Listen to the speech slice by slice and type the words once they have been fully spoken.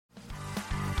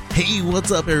Hey, what's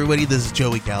up, everybody? This is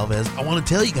Joey Galvez. I want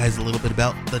to tell you guys a little bit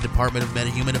about the Department of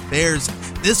Meta-Human Affairs.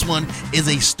 This one is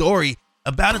a story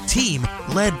about a team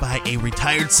led by a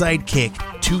retired sidekick,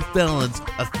 2 felons,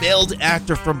 a failed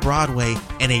actor from Broadway,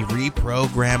 and a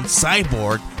reprogrammed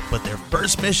cyborg. But their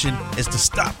first mission is to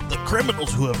stop the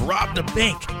criminals who have robbed a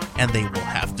bank, and they will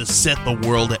have to set the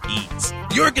world at ease.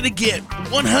 You're going to get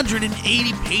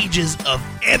 180 pages of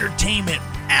entertainment,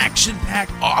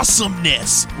 action-packed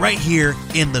awesomeness right here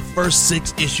in the first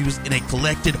 6 issues in a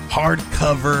collected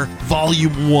hardcover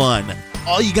volume 1.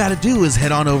 All you gotta do is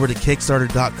head on over to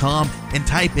Kickstarter.com and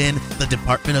type in the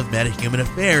Department of Meta-Human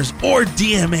Affairs or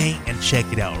DMA and check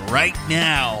it out right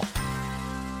now.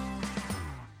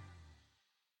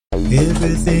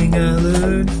 Everything I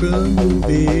learned from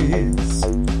movies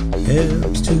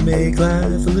helps to make life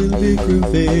a little bit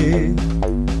groovy.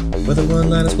 Whether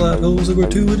one-liners, plot holes, or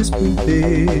gratuitous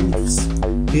movies,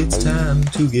 it's time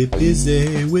to get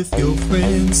busy with your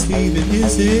friend Steve and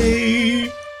Izzy.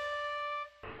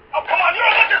 Oh, come on, you're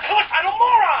a bunch of suicidal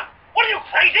morons! What are you,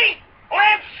 crazy?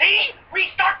 Plan C?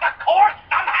 Restart the core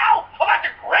somehow? Oh, that's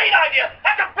a great idea!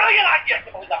 That's a brilliant idea!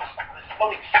 I can't believe I'm stuck on this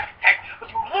floating septic tank with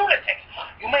you lunatics!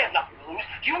 You may have nothing to lose,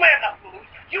 you may have nothing to lose,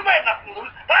 you may have nothing to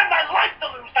lose, but I have my life to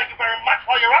lose, thank you very much,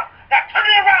 while you're up. Now turn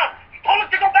it around! You told us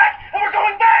to go back, and we're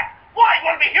going back! Why? You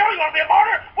want to be a hero? You want to be a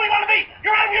martyr? What do you want to be?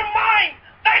 You're out of your mind!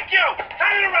 Thank you!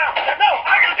 Turn it around! No,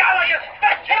 I can die like this!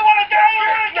 That's you want to die! You're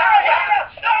going to die!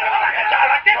 No, I can die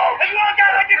like this! If you want to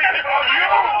die like this, then you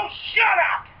shut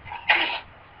up!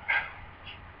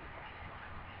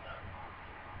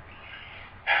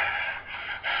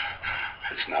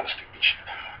 It's not a stupid shit.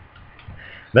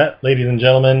 That, ladies and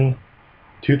gentlemen,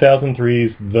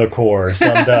 2003's The Core,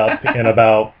 summed up in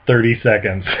about 30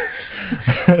 seconds.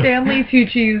 Stanley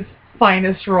Tucci's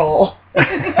finest role.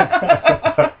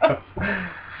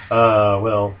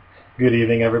 Well, good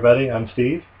evening, everybody. I'm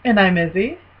Steve. And I'm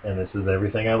Izzy. And this is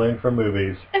Everything I Learned from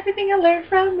Movies. Everything I learned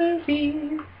from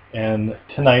movies. And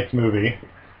tonight's movie,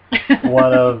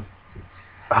 one of...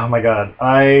 Oh my god,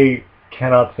 I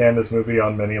cannot stand this movie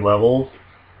on many levels,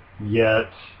 yet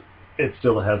it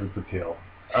still has its appeal.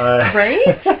 Right?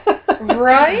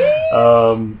 Right?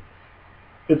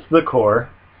 It's The Core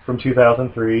from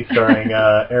 2003, starring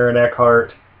Aaron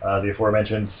Eckhart, the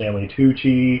aforementioned Stanley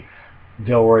Tucci,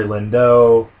 Delroy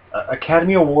Lindo,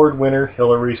 Academy Award winner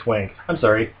Hilary Swank. I'm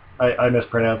sorry, I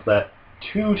mispronounced that.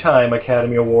 2-time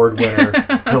Academy Award winner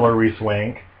Hilary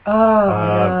Swank.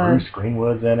 Bruce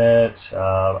Greenwood's in it.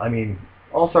 I mean,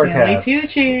 all-star cast. Stanley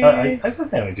Tucci. I said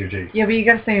Stanley Tucci. Yeah, but you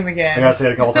gotta say him again. I gotta say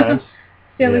it a couple times.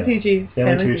 Stanley Tucci.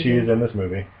 Stanley Tucci is in this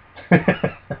movie. It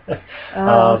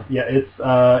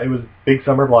was big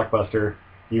summer blockbuster.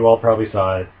 You all probably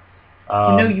saw it.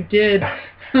 No, you did.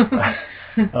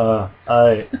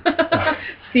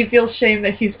 Steve feels shame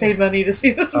that he's paid money to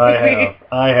see this movie.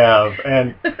 I have.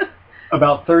 And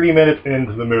about 30 minutes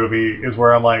into the movie is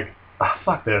where I'm like,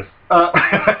 fuck this.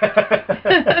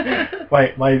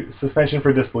 My suspension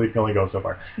for disbelief can only go so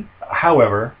far.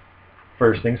 However,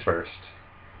 first things first.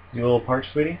 You a little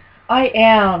parched, sweetie? I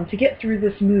am. To get through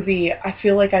this movie, I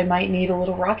feel like I might need a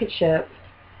little rocket ship.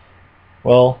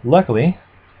 Well, luckily,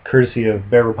 courtesy of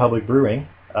Bear Republic Brewing,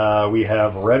 we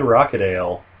have Red Rocket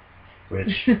Ale,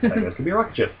 which I guess could be a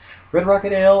rocket ship. Red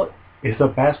Rocket Ale is a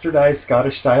bastardized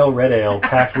Scottish-style red ale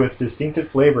packed with distinctive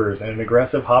flavors and an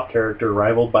aggressive hop character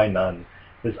rivaled by none.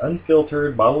 This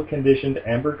unfiltered, bottle-conditioned,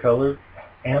 amber-colored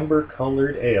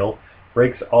ale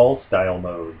breaks all style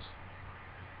modes.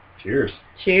 Cheers.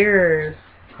 Cheers.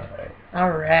 All right.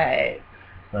 All right.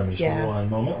 Let me just hold on a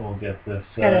moment. We'll get this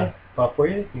pop for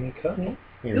you. Give me a cup.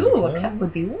 Mm-hmm. Ooh, a cup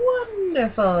would be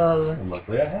wonderful.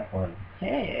 Luckily, I have one.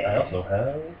 Hey. I also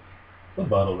have the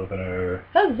bottle opener.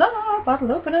 Huzzah!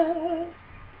 Bottle opener.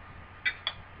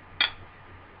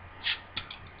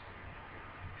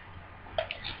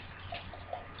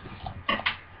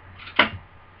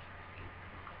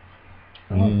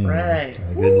 All right.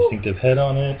 A good distinctive head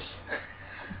on it.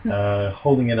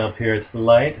 Holding it up here, it's the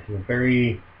light. It's a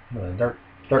very dark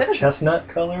chestnut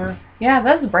color. Yeah,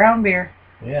 that's brown beer.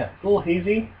 Yeah, it's a little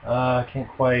hazy. Can't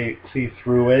quite see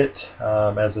through it.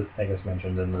 As I guess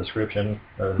mentioned in the description,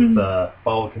 the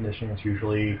bottle conditioning is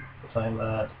usually a sign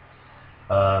of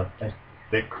that. Nice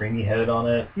thick, creamy head on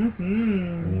it.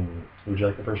 Would you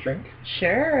like the first drink?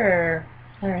 Sure.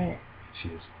 All right.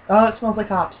 Cheers. Oh, it smells like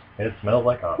hops. It smells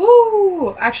like hops.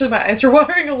 Woo! Actually, my eyes are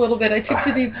watering a little bit. I took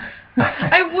too deep.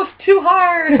 I woofed too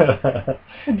hard.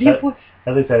 Deep woof.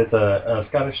 As I said, it's a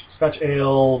Scotch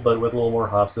ale, but with a little more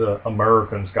hops.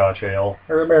 American Scotch ale,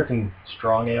 or American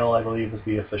Strong Ale, I believe is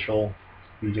the official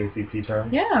BJCP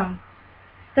term. Yeah.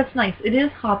 That's nice. It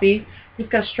is hoppy. It's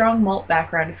got a strong malt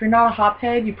background. If you're not a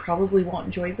hophead, you probably won't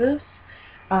enjoy this.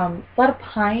 A lot of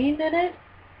pine in it.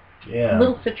 Yeah. A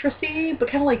little citrusy, but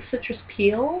kind of like citrus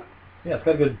peel. Yeah, it's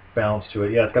got a good balance to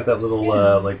it. Yeah, it's got that little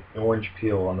like orange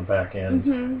peel on the back end.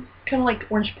 Mm-hmm. Kind of like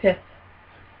orange pith.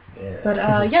 Yeah. But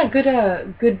yeah,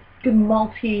 good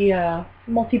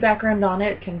malty background on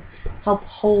it can help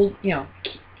hold,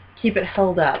 keep it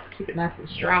held up, keep it nice and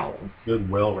strong. Good,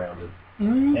 well-rounded.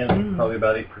 Mm-hmm. And probably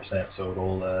about 8%, so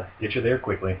it'll get you there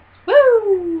quickly.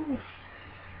 Woo!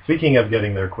 Speaking of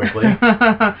getting there quickly.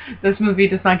 This movie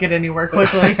does not get anywhere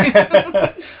quickly.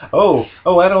 oh,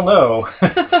 I don't know.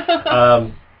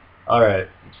 All right.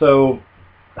 So,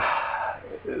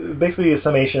 basically a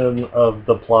summation of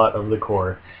the plot of The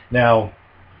Core. Now,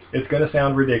 it's going to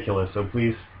sound ridiculous, so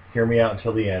please hear me out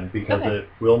until the end, because it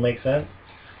will make sense.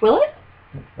 Will it?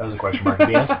 That was a question mark at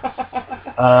the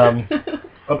end.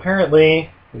 Apparently,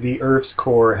 the Earth's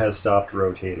core has stopped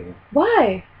rotating.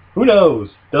 Why? Who knows?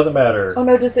 Doesn't matter. Oh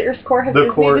no, does the Earth's core have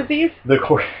Disney disease? The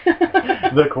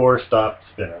core stopped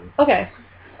spinning. Okay.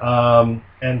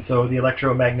 And so the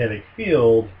electromagnetic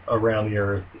field around the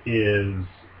Earth is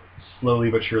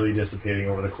slowly but surely dissipating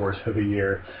over the course of a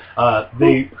year.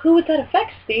 Who would that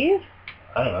affect, Steve?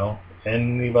 I don't know.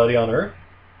 Anybody on Earth?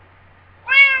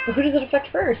 Well, who does it affect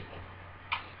first?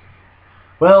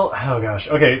 Well, oh gosh.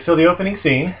 Okay, so the opening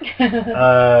scene,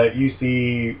 you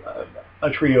see a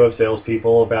trio of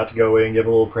salespeople about to go in and give a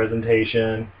little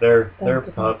presentation. They're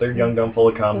pumped, they're young, dumb, full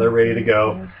of cum, they're ready to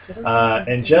go.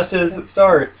 And just as it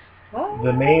starts,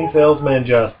 the main salesman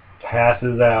just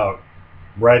passes out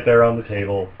right there on the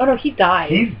table. Oh no, he died.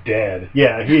 He's dead.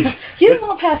 Yeah, he doesn't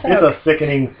want to pass out. It's a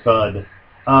sickening thud.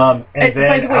 And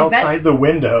then outside the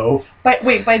window... By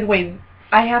the way,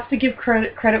 I have to give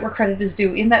credit where credit is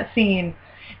due. In that scene,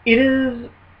 it is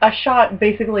a shot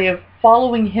basically of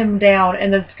following him down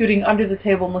and then scooting under the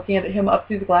table and looking at him up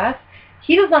through the glass.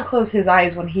 He does not close his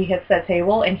eyes when he hits that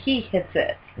table, and he hits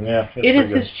it. Yeah, it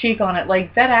is his cheek on it.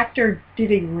 Like, that actor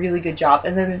did a really good job.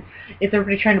 And then it's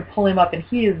everybody trying to pull him up, and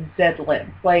he is dead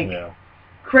limp. Like,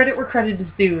 credit where credit is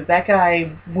due. That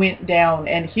guy went down,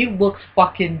 and he looks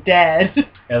fucking dead.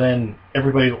 And then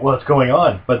everybody's, what's going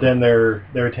on? But then their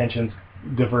attention's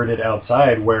diverted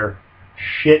outside, where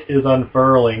shit is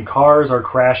unfurling. Cars are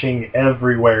crashing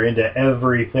everywhere into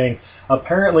everything.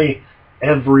 Apparently,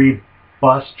 every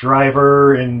bus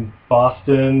driver in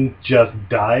Boston just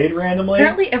died randomly.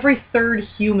 Apparently, every third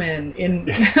human in.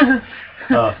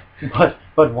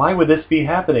 But why would this be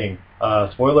happening?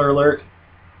 Spoiler alert: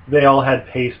 they all had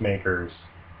pacemakers.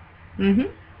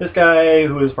 Mm-hmm. This guy,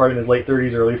 who was probably in his late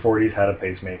 30s, early 40s, had a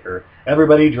pacemaker.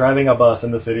 Everybody driving a bus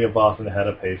in the city of Boston had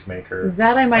a pacemaker.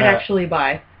 That I might actually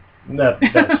buy. That's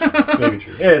maybe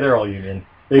true. Yeah, they're all union.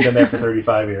 They've been there for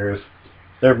 35 years.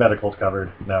 Their medical's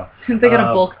covered. No. They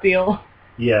got a bulk deal.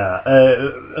 Yeah.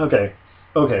 Okay.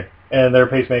 And their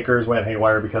pacemakers went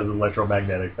haywire because of the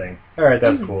electromagnetic thing. All right,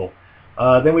 that's cool.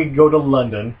 Then we go to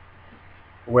London,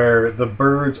 where the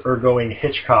birds are going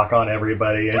Hitchcock on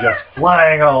everybody and just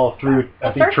flying all through,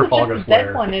 I think, Trafalgar Square. First was just a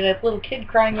dead one and a little kid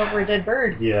crying over a dead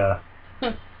bird. Yeah.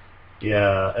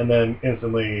 Yeah, and then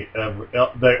instantly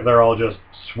they're all just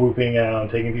swooping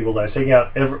out, taking people's lives, taking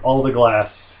out all the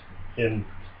glass in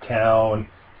town.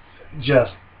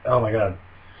 Just, oh my god.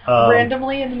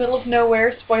 Randomly in the middle of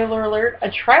nowhere, spoiler alert, a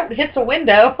trout hits a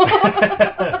window.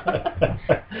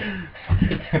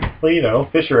 Well, you know,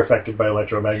 fish are affected by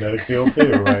electromagnetic field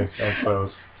too, I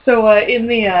suppose. So in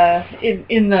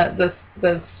the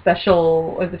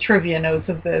special, or the trivia notes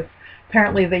of this,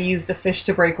 apparently they used a fish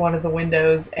to break one of the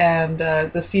windows, and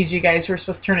the CG guys who were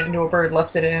supposed to turn it into a bird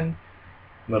left it in.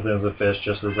 Nothing as a fish,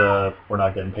 just as we're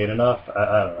not getting paid enough.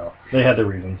 I don't know. They had their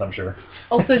reasons, I'm sure.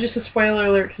 Also, just a spoiler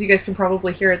alert, because you guys can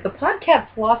probably hear it. The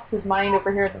podcast's lost his mind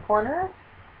over here in the corner.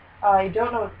 I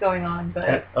don't know what's going on,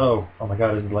 but... Oh my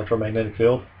god, is it electromagnetic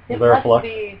field? Is there a flux?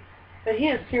 But he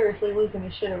is seriously losing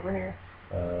his shit over here.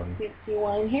 Do you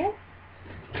want in here?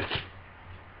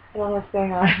 I don't know what's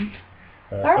going on.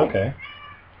 Right. Okay.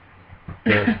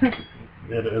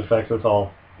 It affects us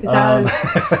all. It does.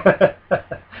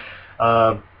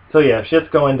 So yeah, shit's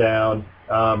going down.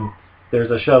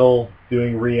 There's a shuttle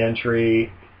doing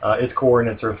re-entry. Its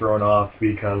coordinates are thrown off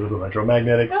because of the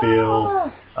electromagnetic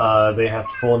field. They have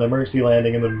to pull an emergency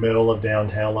landing in the middle of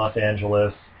downtown Los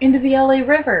Angeles. Into the LA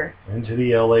River. Into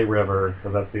the LA River,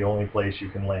 because that's the only place you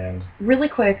can land. Really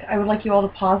quick, I would like you all to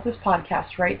pause this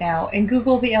podcast right now and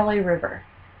Google the LA River.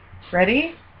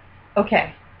 Ready?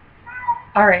 Okay.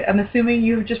 All right, I'm assuming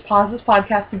you've just paused this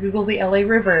podcast to Google the LA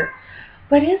River.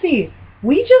 But Izzy,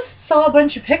 we just saw a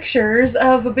bunch of pictures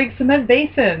of a big cement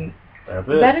basin. That's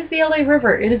it. That is the LA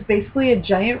River. It is basically a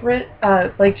giant,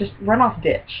 just runoff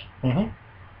ditch. Mm-hmm.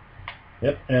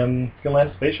 Yep, and you can land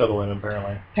a space shuttle in it,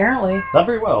 apparently. Apparently. Not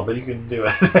very well, but you can do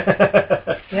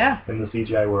it. Yeah. In the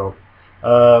CGI world.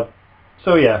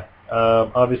 So yeah,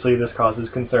 obviously this causes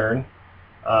concern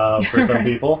for some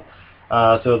people.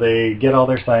 So they get all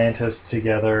their scientists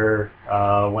together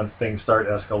once things start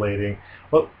escalating.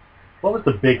 What was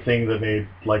the big thing that made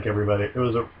like everybody?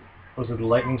 Was it the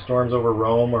lightning storms over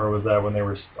Rome, or was that when they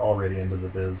were already into the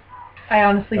biz? I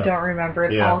honestly don't remember.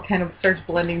 It all kind of starts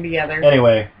blending together.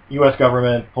 Anyway, U.S.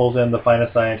 government pulls in the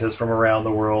finest scientists from around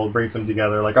the world, brings them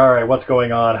together, like, all right, what's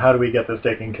going on? How do we get this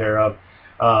taken care of?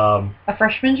 A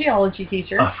freshman geology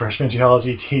teacher. A freshman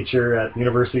geology teacher at the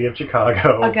University of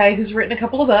Chicago. A guy who's written a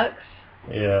couple of books.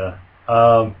 Yeah.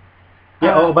 Oh,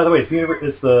 by the way,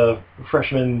 it's the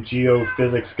freshman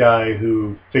geophysics guy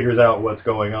who figures out what's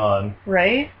going on.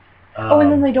 Right?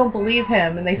 And then they don't believe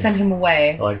him, and they send him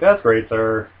away. Like, that's great,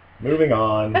 sir. Moving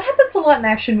on. That happens a lot in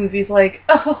action movies, like,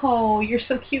 oh, you're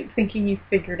so cute thinking you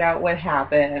figured out what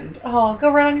happened. Oh, go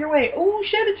run on your way. Oh,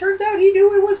 shit, it turns out he knew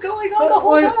what was going on the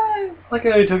whole time. Like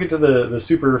I took it to the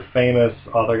super famous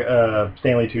author,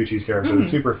 Stanley Tucci's character, the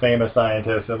super famous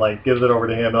scientist, and, like, gives it over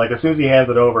to him. And, like, as soon as he hands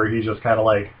it over, he's just kind of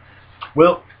like,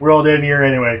 well, we're all dead in here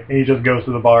anyway. And he just goes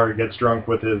to the bar and gets drunk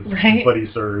with his buddy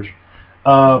Serge.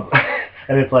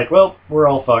 And it's like, well, we're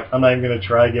all fucked. I'm not even going to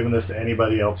try giving this to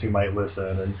anybody else who might listen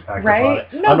and act upon it.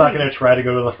 I'm not going to try to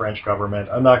go to the French government.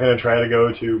 I'm not going to try to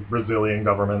go to Brazilian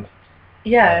government.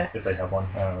 Yeah. If they have one.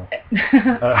 I don't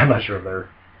know. I'm not sure of their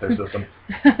system.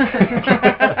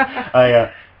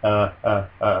 I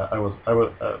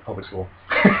was public school.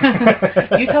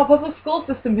 Utah public school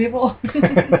system, people.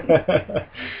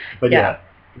 But yeah.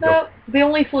 No, the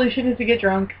only solution is to get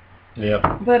drunk.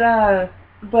 Yeah.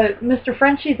 But Mr.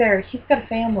 Frenchie there, he's got a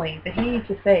family that he needs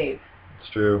to save.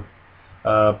 It's true.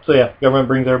 So yeah, government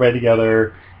brings everybody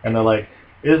together, and they're like,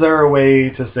 is there a way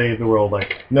to save the world?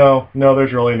 Like, no,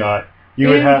 there's really not. You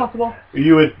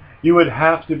would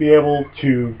have to be able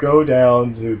to go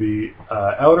down to the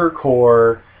outer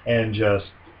core and just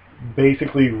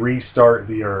basically restart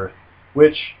the Earth,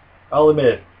 which, I'll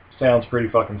admit, sounds pretty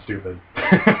fucking stupid.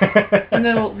 And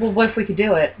then, well, what if we could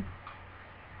do it?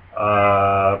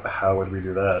 How would we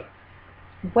do that?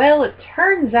 Well, it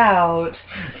turns out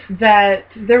that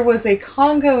there was a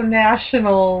Congo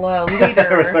national leader.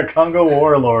 There was a Congo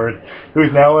warlord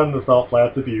who's now in the salt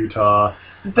flats of Utah.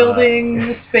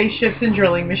 Building spaceships and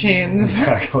drilling machines.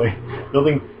 Exactly.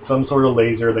 Building some sort of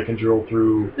laser that can drill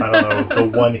through, I don't know,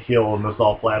 the one hill in the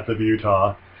salt flats of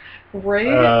Utah. Right?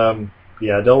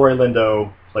 Yeah, Delroy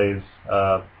Lindo plays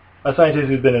a scientist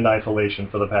who's been in isolation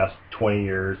for the past 20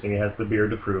 years, and he has the beard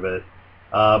to prove it.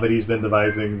 But he's been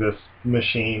devising this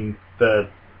machine that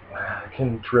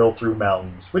can drill through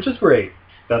mountains, which is great.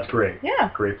 That's great. Yeah.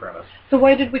 Great premise. So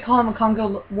why did we call him a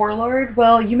Congo warlord?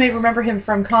 Well, you may remember him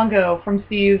from Congo, from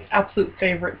Steve's absolute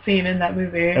favorite scene in that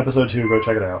movie. Episode 2, go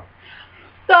check it out.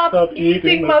 Stop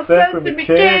eating my sesame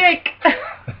cake!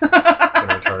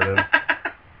 Retarded.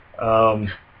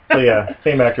 So yeah,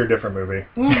 same actor, different movie.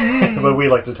 Mm-hmm. But we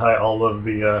like to tie all of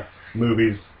the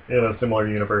movies in a similar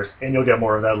universe, and you'll get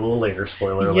more of that a little later,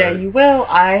 spoiler alert. Yeah, you will.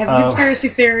 I have a conspiracy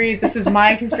theory. This is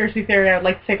my conspiracy theory. I'd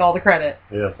like to take all the credit.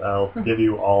 Yes, I'll give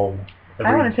you every all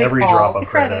drop of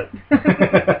credit.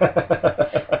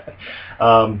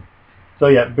 So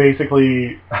yeah,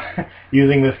 basically,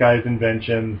 using this guy's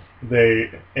inventions, in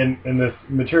this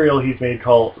material he's made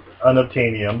called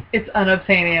unobtainium. It's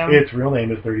unobtainium. Its real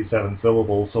name is 37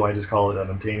 syllables, so I just call it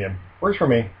unobtainium. Works for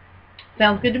me.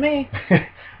 Sounds good to me.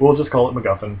 We'll just call it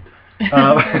MacGuffin.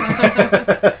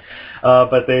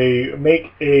 But they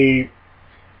make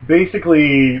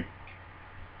basically,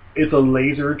 it's a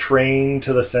laser train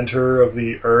to the center of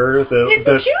the Earth. It's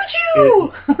a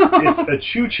choo-choo! It's a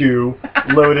choo-choo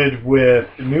loaded with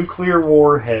nuclear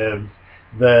warheads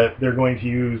that they're going to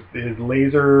use his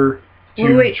laser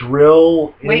to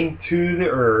drill into the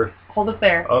Earth. Hold it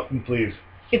there. Oh, please.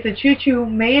 It's a choo-choo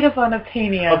made of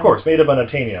unobtainium. Of course, made of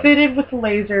unobtainium. Fitted with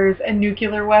lasers and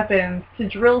nuclear weapons to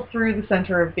drill through the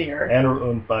center of the Earth.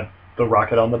 And the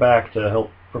rocket on the back to help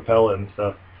propel it and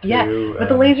stuff. Yeah, but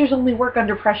the lasers only work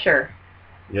under pressure.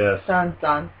 Yes. Dun,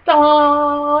 dun,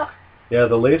 dun! Yeah,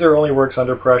 the laser only works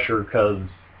under pressure because...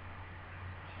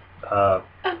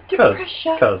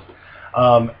 Because.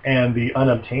 And the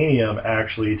unobtainium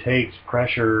actually takes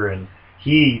pressure and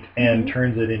heat and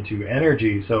turns it into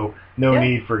energy, so no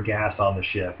need for gas on the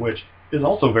ship, which is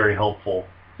also very helpful.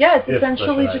 Yeah, it's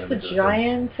essentially just basically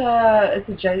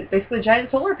a giant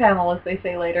solar panel, as they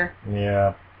say later.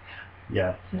 Yeah.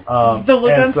 Yeah. The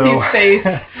look and on Steve's face.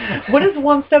 What is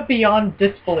one step beyond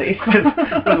disbelief? What is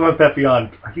one step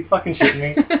beyond? Are you fucking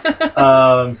shitting me?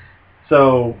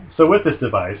 So with this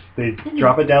device, they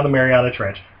drop it down the Mariana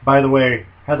Trench. By the way,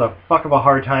 has a fuck of a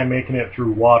hard time making it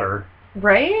through water.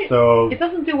 Right? So it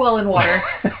doesn't do well in water.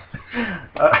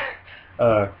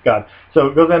 God. So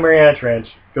it goes down Mariana Trench,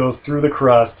 goes through the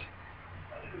crust,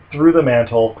 through the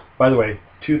mantle. By the way,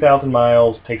 2,000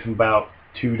 miles, takes them about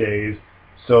 2 days.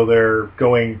 So they're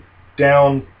going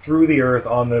down through the earth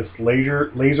on this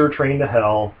laser train to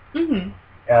hell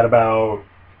at about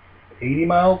 80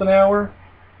 miles an hour.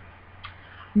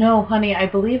 No, honey, I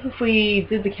believe if we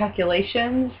did the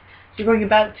calculations, you're going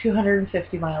about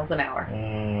 250 miles an hour.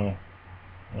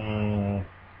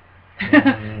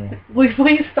 Will you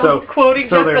please stop quoting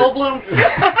Jeff Goldblum?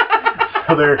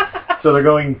 so they're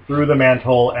going through the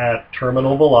mantle at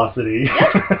terminal velocity.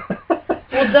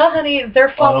 Well, duh, honey,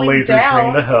 they're falling on a laser down.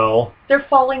 train to hell. They're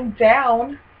falling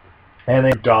down. And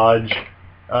they dodge,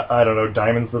 I don't know,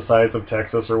 diamonds the size of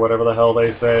Texas or whatever the hell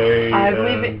they say. I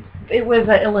believe it was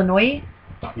Illinois.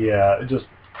 Yeah, just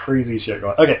crazy shit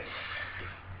going on. Okay.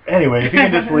 Anyway, if you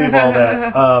can just leave all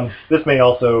that. This may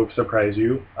also surprise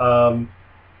you.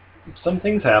 Some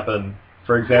things happen.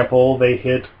 For example, they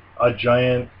hit a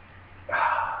giant...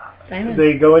 Diamond.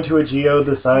 They go into a geode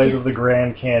the size of the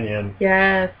Grand Canyon.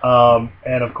 Yes.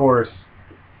 And of course,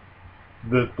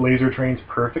 the laser train's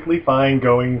perfectly fine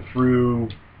going through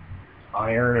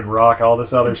iron and rock, all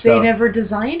this other stuff. They never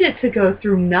designed it to go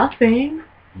through nothing.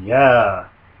 Yeah.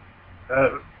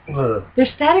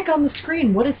 There's static on the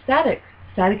screen. What is static?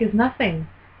 Static is nothing.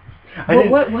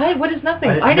 What is nothing?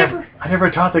 I never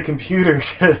taught the computer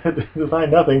to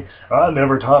design nothing. I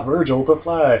never taught Virgil to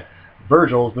fly.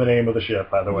 Virgil's the name of the ship,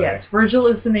 by the way. Yes, Virgil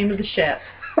is the name of the ship.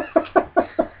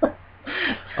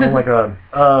 Oh my god.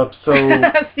 So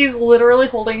Steve's literally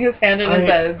holding his hand in his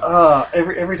head.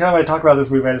 Every time I talk about this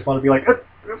movie, I just want to be like,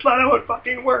 that's not how it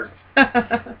fucking works.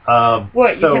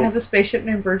 What, you can have a spaceship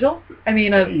named Virgil? I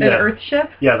mean, an Earth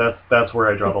ship? Yeah, that's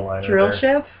where I draw the line. Drill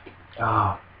ship?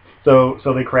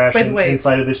 So they crash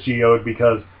inside of this geode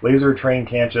because laser train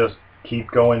can't just keep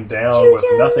going down with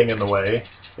nothing in the way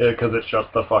because it shuts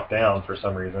the fuck down for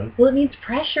some reason. Well, it needs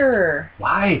pressure.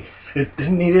 Why? It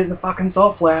didn't need it in the fucking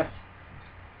salt flats.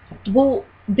 Well,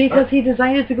 because he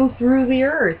designed it to go through the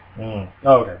Earth. Oh,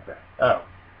 okay. Oh.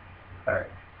 Alright.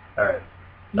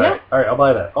 Yeah. Alright, I'll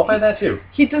buy that. I'll buy that too.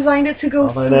 He designed it to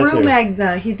go through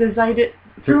magma. He designed it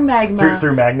through magma.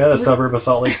 Through Magna, a suburb of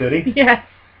Salt Lake City? Yes.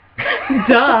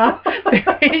 Duh.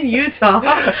 They're in Utah.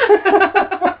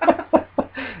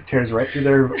 Tears right through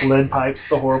their lead pipes,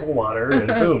 the horrible water, and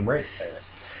boom, right there.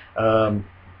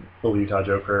 Little Utah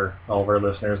joke for all of our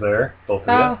listeners there. Both of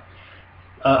you.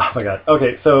 Oh my god.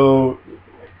 Okay, so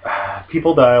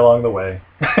people die along the way.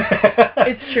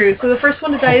 It's true. So the first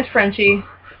one to die is Frenchie.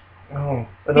 Oh,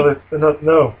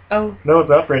 no. Oh. No, it's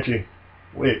not Frenchie.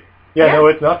 Wait. Yeah, no,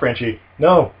 it's not Frenchie.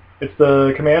 No, it's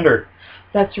the commander.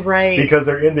 That's right. Because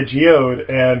they're in the geode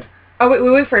and... Oh,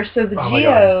 wait first. So in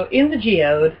the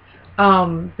geode,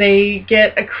 they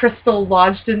get a crystal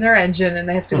lodged in their engine and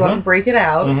they have to go out and break it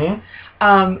out.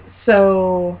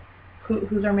 So...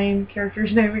 Who's our main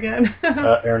character's name again?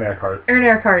 Aaron Eckhart. Aaron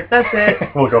Eckhart, that's it.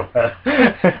 We'll go with that.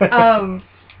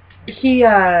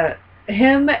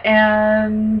 Him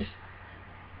and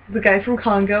the guy from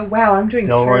Congo. Wow, I'm doing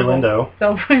Delroy Lindo.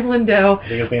 Delroy Lindo. I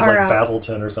think his name's like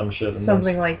Basilton or some shit.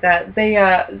 Something like that. They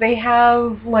have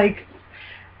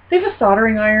a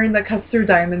soldering iron that cuts through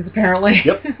diamonds, apparently.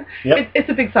 Yep. It's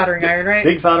a big soldering iron, right?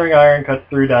 Big soldering iron cuts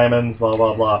through diamonds, blah,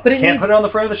 blah, blah. But can't put it on the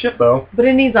front of the ship, though. But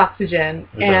it needs oxygen,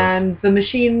 and the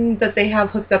machine that they have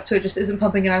hooked up to it just isn't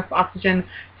pumping enough oxygen.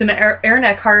 So Aaron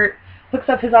Eckhart hooks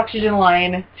up his oxygen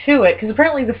line to it, because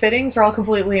apparently the fittings are all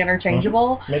completely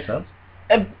interchangeable. Makes sense.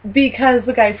 Because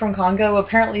the guy from Congo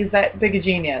apparently is that big a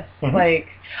genius.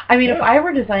 If I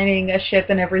were designing a ship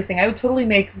and everything, I would totally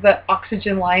make the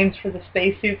oxygen lines for the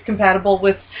spacesuits compatible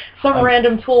with some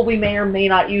random tool we may or may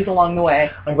not use along the way.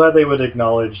 I'm glad they would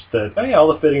acknowledge that, all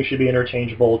the fittings should be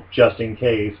interchangeable just in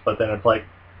case, but then it's like,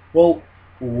 well,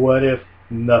 what if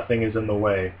nothing is in the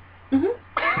way?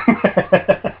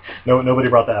 Nobody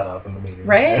brought that up in the meeting.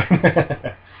 Right?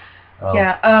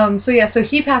 So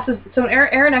he passes. So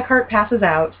Aaron Eckhart passes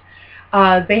out.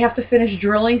 They have to finish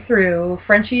drilling through.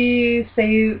 Frenchie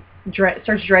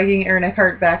starts dragging Aaron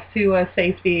Eckhart back to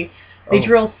safety. They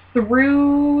drill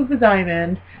through the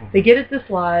diamond. They get it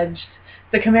dislodged.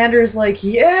 The commander is like,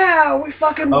 "Yeah, we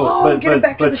fucking won. Get it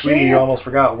back to the ship." But sweetie, you almost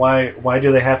forgot. Why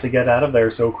do they have to get out of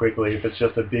there so quickly if it's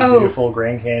just a big, beautiful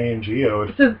Grand Canyon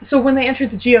geode? So when they entered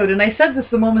the geode, and I said this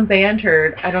the moment they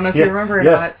entered. I don't know if you remember or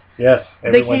not. Yes, They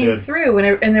everyone came did. through,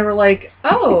 and they were like,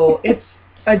 oh, it's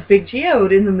a big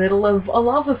geode in the middle of a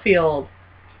lava field.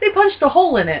 They punched a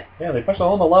hole in it. Yeah, they punched a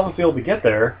hole in the lava field to get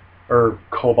there. Or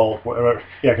cobalt, whatever.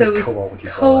 Yeah, So it because was cobalt would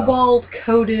keep falling out.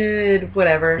 cobalt-coated,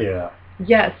 whatever. Yeah.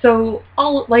 Yeah, so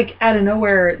all, like, out of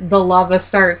nowhere, the lava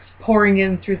starts pouring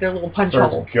in through their little punch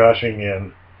hole. Starts gushing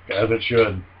in, as it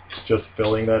should. Just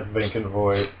filling that vacant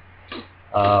void.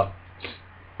 But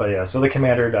yeah, so the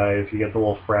commander dies. He gets a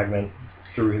little fragment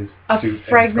through his suit A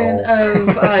fragment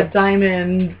and skull. of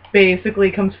diamond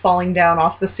basically comes falling down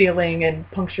off the ceiling and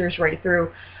punctures right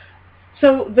through.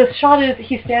 So the shot is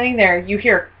he's standing there, you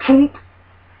hear clunk,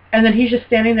 and then he's just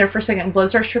standing there for a second and blood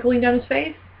starts trickling down his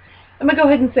face. I'm going to go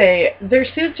ahead and say their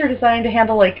suits are designed to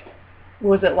handle, like,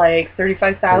 was it like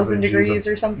 35,000 degrees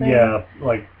or something? Yeah,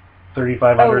 like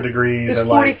 3,500 degrees. It was and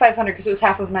like 4,500 because it was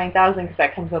half of 9,000 because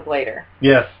that comes up later.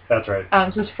 Yes, that's right.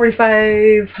 So it's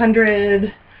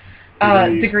 4,500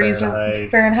 degrees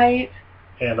Fahrenheit.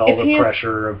 And all the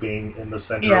pressure of being in the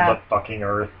center of the fucking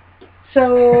Earth.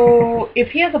 So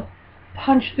if he has a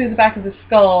punch through the back of the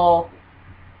skull,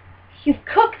 he's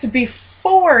cooked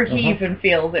before he even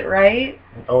feels it, right?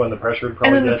 Oh, and the pressure would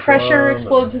probably and then the pressure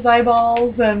explodes his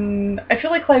eyeballs, and I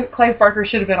feel like Clive Barker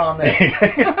should have been on this.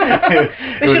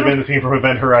 It would have been the scene from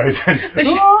Event Horizon.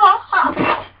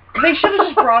 They should have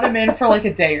just brought him in for like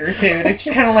a day or two to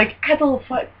kind of like add little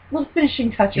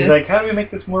finishing touches. He's like, how do we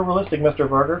make this more realistic, Mr.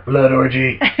 Barker? Blood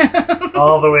orgy.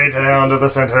 All the way down to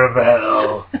the center of the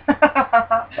hell.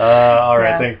 All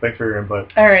right, thanks for your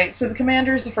input. All right, so the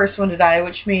commander is the first one to die,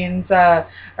 which means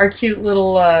our cute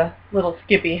little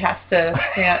Skippy has to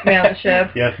man the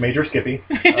ship. Yes, Major Skippy,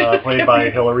 played by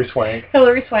Hilary Swank.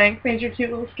 Hilary Swank, Major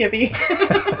Cute Little Skippy.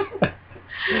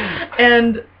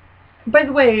 And, by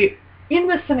the way, in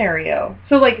this scenario,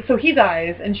 so he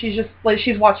dies, and she's just, like,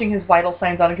 she's watching his vital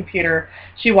signs on a computer.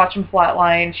 She watches him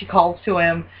flatline. She calls to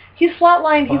him. He's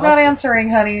flatlined. He's not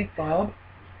answering, honey. Bob?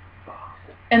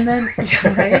 And then,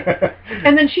 right?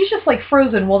 And then she's just, like,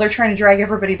 frozen while they're trying to drag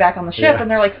everybody back on the ship, and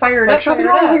they're, like, fired up. Shut the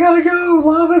doors, I gotta go!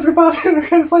 Lava's about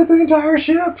to fight the entire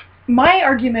ship! My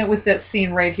argument with that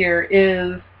scene right here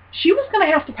is she was going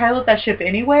to have to pilot that ship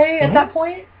anyway at that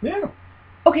point. Yeah.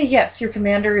 Okay, yes, your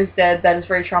commander is dead. That is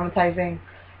very traumatizing.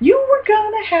 You were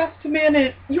going to have to man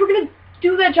it. You were going to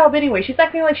do that job anyway. She's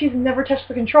acting like she's never touched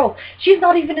the controls. She's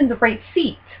not even in the right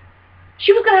seat.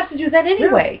 She was going to have to do that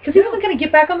anyway, because he wasn't going to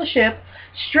get back on the ship,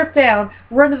 strip down,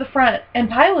 run to the front, and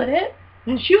pilot it.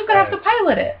 She was going to have to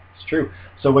pilot it. It's true.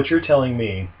 So what you're telling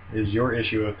me is your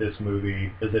issue with this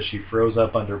movie is that she froze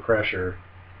up under pressure,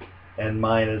 and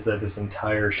mine is that this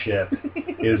entire ship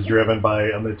is driven by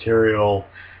a material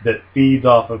that feeds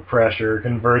off of pressure,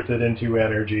 converts it into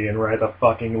energy, and rides a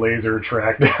fucking laser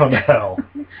track down hell.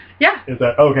 Yeah. Is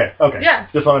that okay? Okay. Yeah.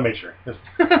 Just want to make sure.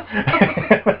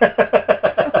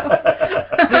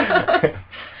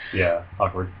 Yeah,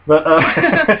 awkward. But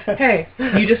hey,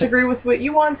 you disagree with what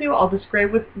you want to, I'll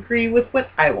agree with what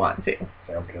I want to.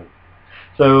 Sounds good.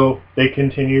 So they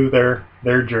continue their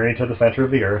journey to the center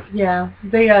of the Earth. Yeah,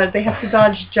 they have to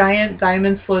dodge giant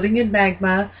diamonds floating in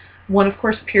magma. One, of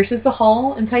course, pierces the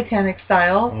hull in Titanic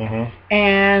style,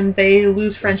 and they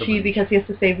lose Frenchie because he has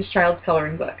to save his child's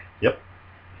coloring book. Yep.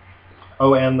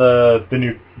 Oh, and the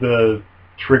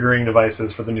triggering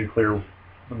devices for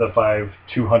the 5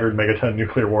 200 megaton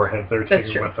nuclear warheads they're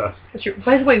taking with us. That's true.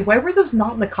 By the way, why were those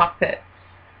not in the cockpit?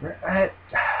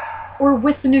 Or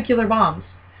with the nuclear bombs?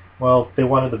 Well, they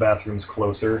wanted the bathrooms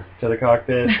closer to the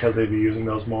cockpit because they'd be using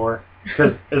those more.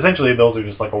 Because essentially those are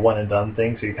just like a one-and-done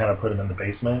thing, so you kind of put them in the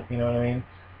basement, you know what I mean?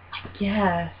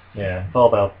 Yes. Yeah, it's all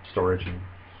about storage and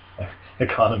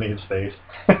economy of space.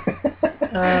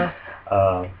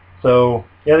 So,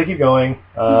 yeah, they keep going.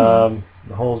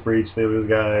 The hole's breached, they lose a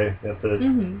guy. It's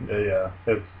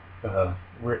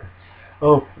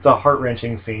a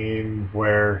heart-wrenching scene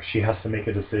where she has to make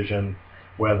a decision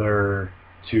whether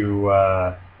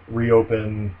to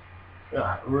reopen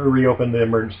the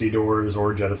emergency doors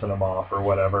or jettison them off or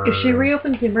whatever. If she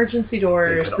reopens the emergency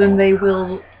doors, then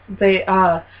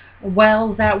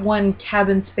while that one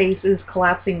cabin space is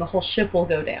collapsing, the whole ship will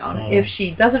go down. If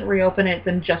she doesn't reopen it,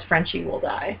 then just Frenchie will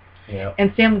die. Yeah.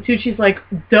 And Sam Tucci's like,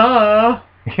 duh!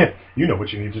 You know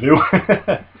what you need to do.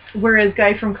 Whereas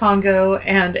Guy from Congo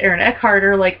and Aaron Eckhart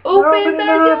are like, open the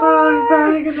doors!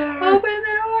 Open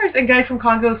the doors! And Guy from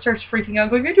Congo starts freaking out,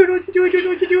 going, I don't know what to do, I don't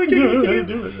know what to do, I don't know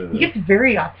what to do. He gets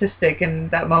very autistic in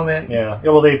that moment. Yeah,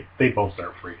 well, they both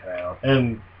start freaking out.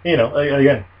 And, you know,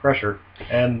 again, pressure.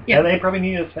 And they probably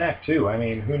need a snack, too. I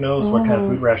mean, who knows what kind of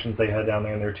food rations they had down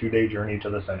there in their 2-day journey to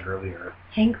the center of the Earth.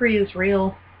 Hangry is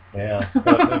real. Yeah.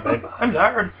 I'm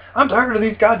tired. I'm tired of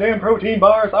these goddamn protein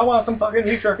bars. I want some fucking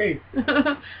beef jerky.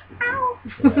 Yeah.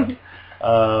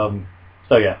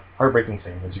 So yeah, heartbreaking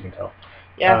scene, as you can tell.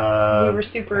 Yeah, we were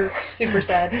super, super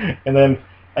sad. And then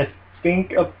I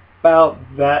think about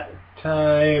that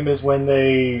time is when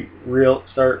they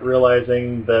start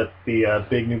realizing that the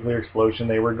big nuclear explosion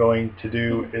they were going to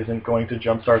do isn't going to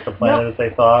jumpstart the planet as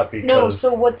they thought. Because no,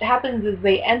 so what happens is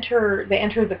they enter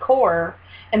the core,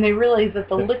 and they realize that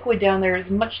the liquid down there is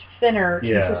much thinner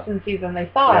consistency than they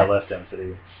thought. Yeah, less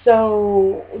density.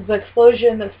 So the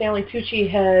explosion that Stanley Tucci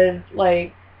had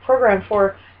programmed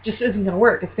for just isn't going to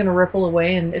work. It's going to ripple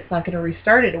away, and it's not going to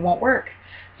restart it. It won't work.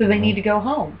 So they need to go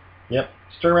home. Yep.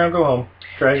 Just turn around, go home.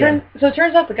 Try again. So it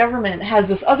turns out the government has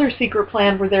this other secret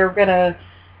plan where they're going to...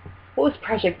 What was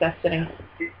Project Destiny?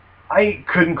 I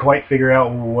couldn't quite figure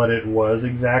out what it was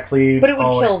exactly. But it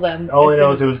would kill them. All I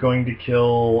know is it was going to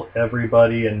kill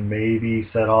everybody and maybe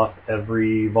set off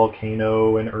every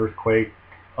volcano and earthquake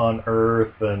on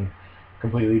Earth and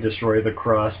completely destroy the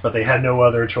crust, but they had no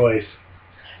other choice.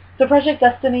 So Project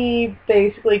Destiny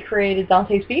basically created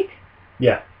Dante's Peak?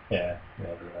 Yeah, pretty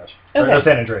much. Okay. No,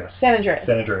 San Andreas. San Andreas.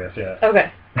 San Andreas, yeah.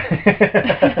 Okay.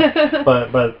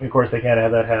 but of course they can't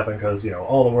have that happen because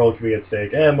all the world could be at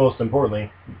stake, and most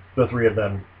importantly, the 3 of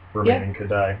them remaining could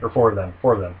die, or 4 of them.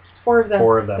 4 of them. 4 of them.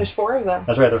 4 of them. There's 4 of them.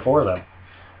 That's right, there are 4 of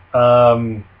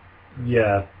them.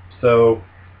 Yeah. So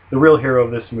the real hero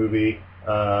of this movie,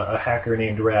 a hacker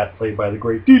named Rat, played by the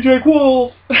great DJ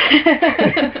Qualls.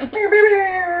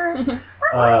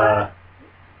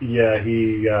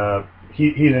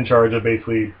 He's in charge of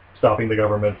basically stopping the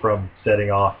government from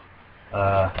setting off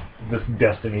this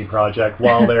Destiny project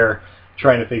while they're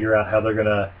trying to figure out how they're going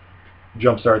to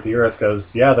jumpstart the Earth, because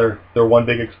their one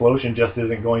big explosion just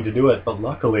isn't going to do it. But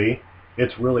luckily,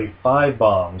 it's really 5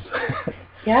 bombs.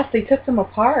 Yes, they took them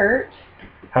apart.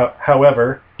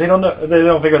 However, they don't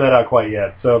figure that out quite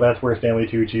yet. So that's where Stanley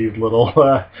Tucci's little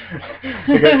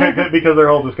because their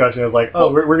whole discussion is like,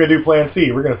 oh, we're going to do Plan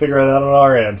C. We're going to figure it out on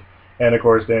our end. And of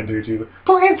course, Stan Tucci's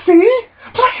Plan C?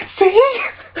 Plan C?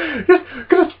 Just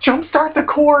gonna jumpstart the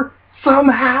core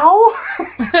somehow?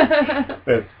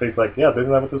 It's like, yeah, isn't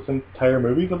that what this entire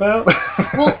movie's about?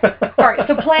 Well, alright,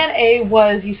 so Plan A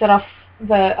was you set off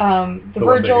the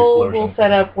Virgil will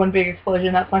set up one big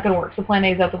explosion. That's not going to work. So Plan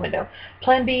A is out the window.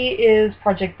 Plan B is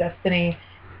Project Destiny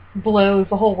blows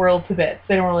the whole world to bits.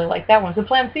 They don't really like that one. So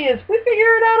Plan C is we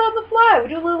figure it out on the fly. We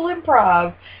do a little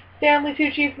improv. Stanley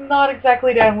Tucci's not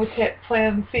exactly down with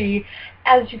Plan C,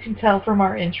 as you can tell from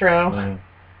our intro.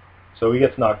 So he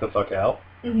gets knocked the fuck out.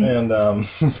 Mm-hmm.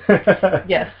 And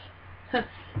yes.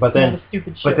 But then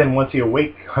once he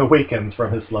awakens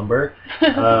from his slumber,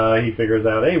 he figures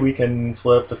out, hey, we can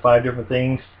flip to 5 different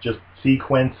things, just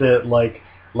sequence it like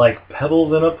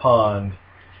pebbles in a pond,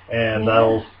 and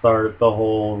that'll start the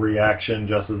whole reaction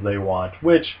just as they want.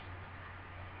 Which,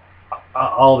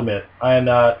 I'll admit, I am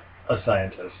not a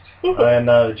scientist. I am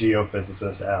not a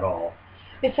geophysicist at all.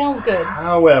 It sounds good.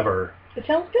 However... It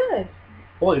sounds good.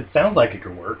 Well, it sounds like it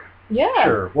could work. Yeah.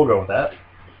 Sure, we'll go with that.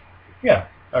 Yeah,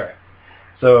 alright.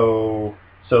 So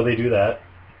they do that.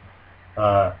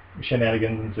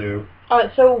 Shenanigans ensue.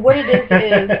 So what it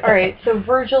is alright, so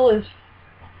Virgil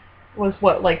was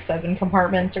what, like 7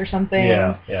 compartments or something?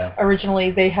 Yeah. Originally,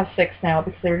 they have 6 now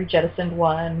because they already jettisoned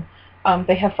 1.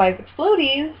 They have 5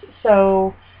 explodies,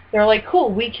 so they're like,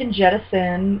 cool, we can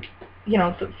jettison,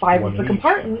 5 of the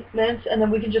compartments, and then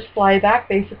we can just fly back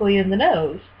basically in the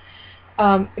nose.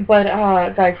 But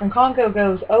a guy from Congo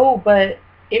goes, oh, but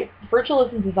Virgil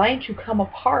isn't designed to come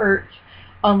apart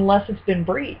unless it's been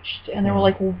breached. And they were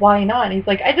like, well, why not? And he's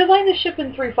like, I designed this ship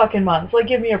in 3 fucking months. Like,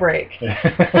 give me a break.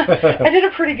 I did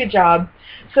a pretty good job.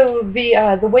 So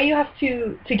the way you have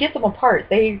to get them apart,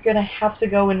 they're going to have to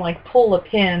go and, pull a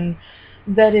pin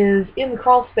that is in the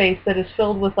crawl space that is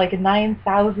filled with, a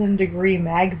 9,000 degree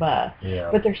magma. Yeah.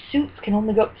 But their suits can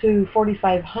only go up to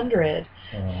 4,500.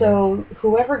 So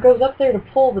whoever goes up there to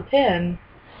pull the pin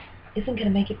isn't going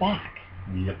to make it back.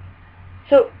 Yep.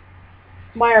 So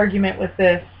my argument with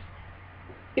this,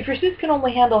 if your suits can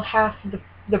only handle half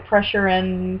the pressure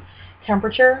and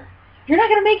temperature, you're not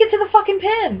going to make it to the fucking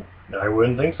pin. I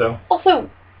wouldn't think so. Also,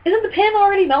 isn't the pin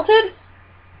already melted?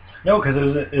 No, because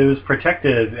it was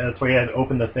protected. That's why you had to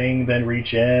open the thing, then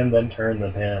reach in, then turn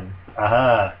the pin.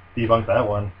 Aha! Debunked that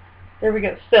one. There we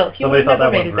go. Still, he would have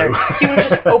never made it there. He would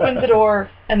have just opened the door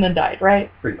and then died,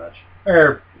 right? Pretty much.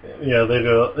 Or, they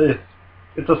do.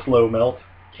 It's a slow melt,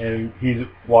 and he's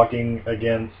walking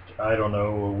against, I don't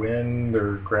know, wind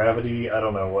or gravity. I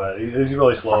don't know what. He's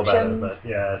really slow about it, but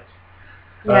yeah.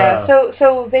 Yeah,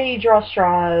 so they draw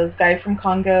straws. Guy from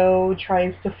Congo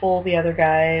tries to fool the other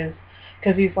guys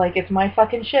because he's like, it's my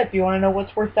fucking ship. You want to know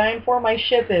what's worth dying for? My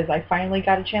ship is. I finally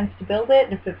got a chance to build it,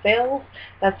 and if it fails,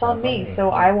 that's on me. So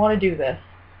I want to do this.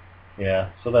 Yeah,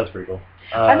 so that's pretty cool.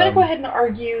 I'm going to go ahead and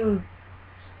argue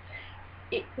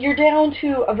you're down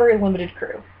to a very limited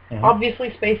crew. Mhm.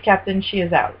 Obviously, Space Captain, she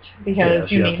is out because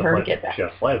you need her to get back. She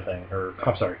has to fly the thing, or,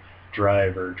 I'm sorry,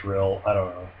 drive or drill. I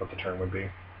don't know what the term would be.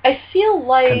 I feel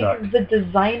like Conduct. the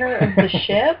designer of the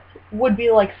ship would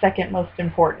be like second most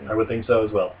important. I would think so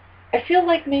as well. I feel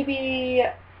like maybe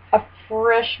a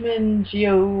freshman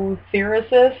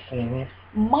geotheorist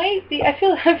might be. I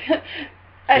feel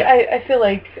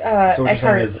like So what you're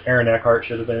Eckhart. saying is Aaron Eckhart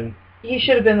should have been? He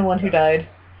should have been the one who died.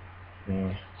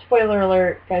 Mm. Spoiler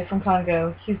alert: guy from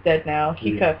Congo, he's dead now.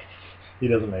 He cooked. He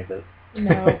doesn't make it.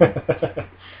 No.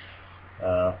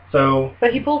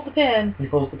 But he pulls the pin. He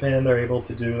pulls the pin. They're able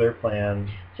to do their plan.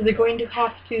 So they're going to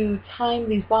have to time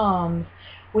these bombs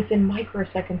within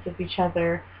microseconds of each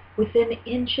other, within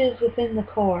inches within the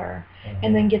core,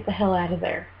 and then get the hell out of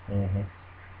there.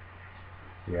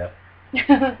 Yep.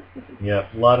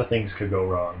 Yep. A lot of things could go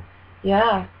wrong.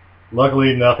 Yeah.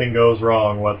 Luckily, nothing goes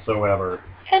wrong whatsoever.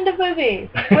 End of movie.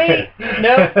 Wait.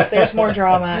 Nope. There's more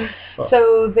drama.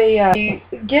 So they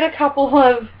get a couple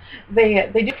of...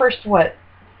 They do first, what,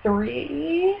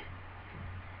 3?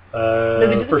 No,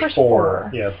 they do the first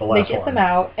 4. Yeah, it's the last one. They get them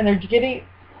out, and they're getting...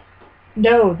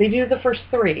 No, they do the first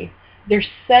 3. They're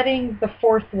setting the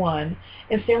 4th one,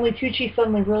 and Stanley Tucci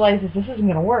suddenly realizes this isn't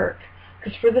going to work.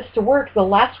 Because for this to work, the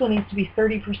last one needs to be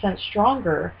 30%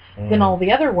 stronger than all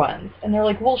the other ones. And they're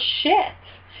like, well, shit.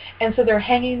 And so they're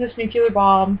hanging this nuclear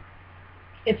bomb.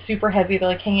 It's super heavy. They're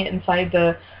like hanging it inside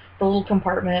the little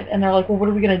compartment. And they're like, well, what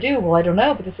are we going to do? Well, I don't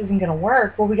know, but this isn't going to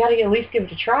work. Well, we got to at least give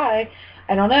it a try.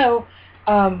 I don't know.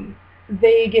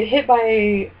 They get hit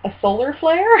by a solar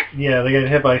flare. Yeah, they get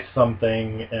hit by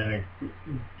something, and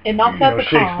it knocks out the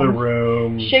shakes comms, the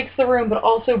room. Shakes the room, but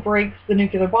also breaks the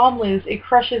nuclear bomb loose. It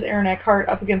crushes Aaron Eckhart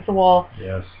up against the wall,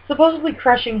 Yes. supposedly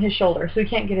crushing his shoulder, so he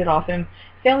can't get it off him.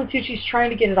 Stanley Tucci's trying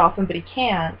to get it off him, but he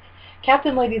can't.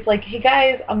 Captain Lady's like, hey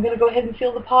guys, I'm going to go ahead and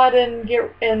seal the pod and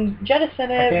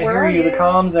jettison it. I can't Where hear are you. The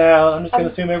comms out. I'm just going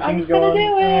to assume everything's going. I'm just going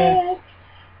to do it.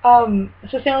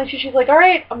 So Stanley Tucci's like, all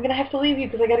right, I'm going to have to leave you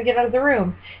because I got to get out of the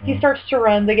room. He starts to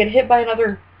run. They get hit by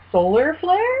another solar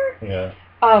flare. Yeah.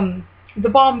 The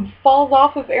bomb falls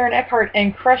off of Aaron Eckhart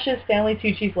and crushes Stanley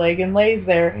Tucci's leg and lays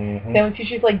there. Stanley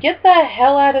Tucci's like, get the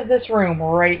hell out of this room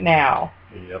right now.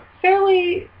 Yep.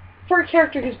 Fairly, for a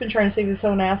character who's been trying to save his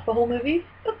own ass the whole movie,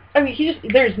 I mean,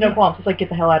 there's no qualms. It's like, get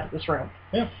the hell out of this room.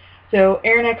 Yeah. So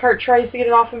Aaron Eckhart tries to get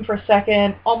it off him for a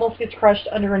second, almost gets crushed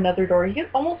under another door. He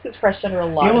almost gets crushed under a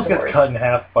lot of doors. He almost gets cut in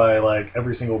half by, like,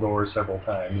 every single door several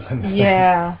times.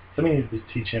 Yeah. Somebody needs to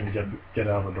teach him to get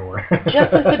out of the door.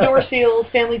 Just as the door seals,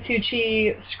 Stanley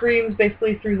Tucci screams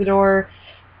basically through the door,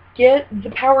 get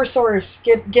the power source,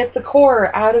 get the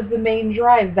core out of the main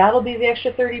drive. That'll be the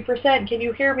extra 30%. Can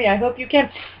you hear me? I hope you can.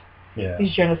 Yeah.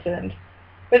 He's jettisoned.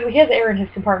 But he has air in his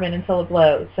compartment until it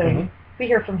blows, so we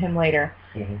hear from him later.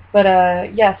 But,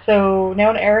 yeah, so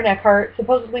now Aaron Eckhart,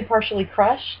 supposedly partially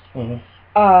crushed,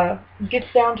 gets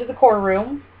down to the core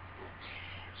room.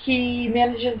 He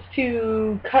manages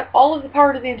to cut all of the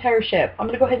power to the entire ship. I'm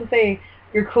going to go ahead and say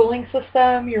your cooling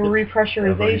system, your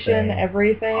repressurization,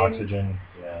 everything. Oxygen,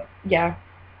 yeah. Yeah.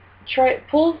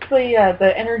 Pulls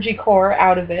the energy core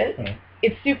out of it.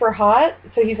 It's super hot,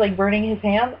 so he's like burning his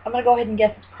hands. I'm going to go ahead and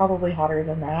guess it's probably hotter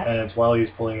than that. And it's while he's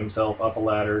pulling himself up a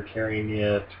ladder, carrying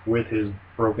it with his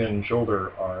broken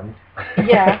shoulder arm.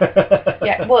 Yeah.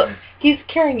 Yeah. Well, he's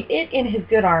carrying it in his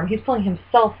good arm. He's pulling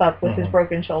himself up with his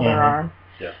broken shoulder arm.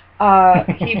 Yeah.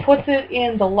 He puts it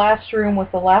in the last room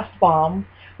with the last bomb,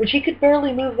 which he could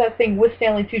barely move that thing with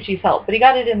Stanley Tucci's help, but he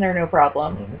got it in there no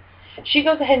problem. She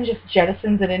goes ahead and just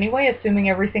jettisons it anyway, assuming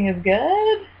everything is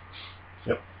good.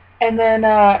 Yep. And then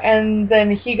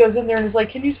he goes in there and is like,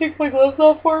 can you take my gloves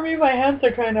off for me? My hands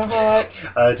are kind of hot.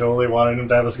 I totally wanted him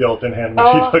to have a skeleton hand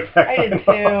when she took that. I did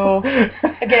too.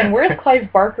 Again, where's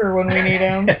Clive Barker when we need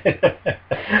him?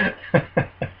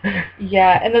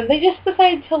 Yeah, and then they just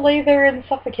decide to lay there and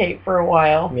suffocate for a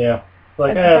while. Yeah.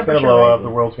 Like, it's going to blow up, the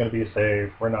world's going to be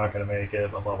safe, we're not going to make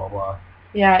it, blah, blah, blah, blah.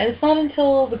 Yeah, and it's not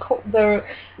until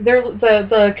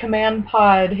the command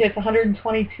pod hits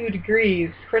 122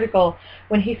 degrees critical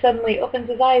when he suddenly opens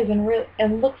his eyes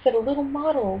and looks at a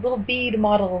little bead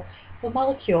model of a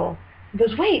molecule. He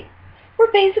goes, wait,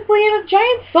 we're basically in a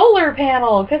giant solar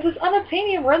panel because this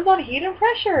unobtainium runs on heat and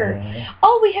pressure.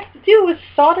 All we have to do is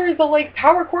solder the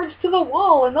power cords to the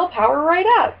wall and they'll power right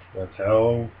up. That's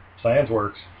how science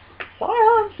works.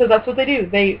 Science! So that's what they do.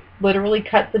 They literally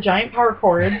cut the giant power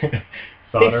cord.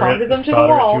 solder them to the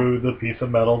solder wall. to the piece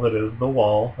of metal that is the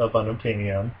wall of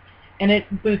unobtainium. And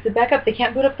it boots it back up. They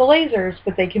can't boot up the lasers,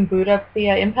 but they can boot up the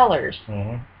impellers.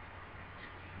 Mm-hmm.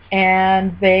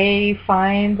 And they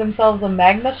find themselves a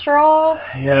magma straw.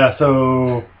 Yeah,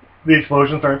 so the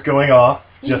explosion starts going off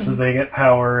just as they get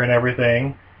power and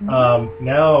everything.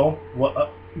 Now,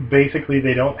 basically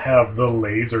they don't have the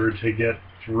laser to get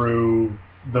through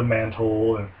the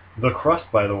mantle and the crust,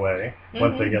 by the way,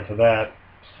 once they get to that.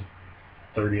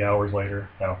 30 hours later.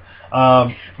 No.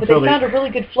 But they found a really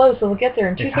good flow, so they'll get there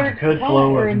in They 2/3 found a good time.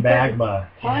 flow of magma.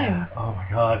 Time. Yeah. Oh my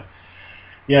god.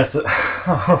 Yes.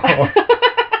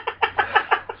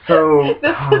 So,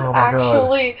 this oh my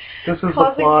god. This is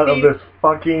the plot of this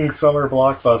fucking summer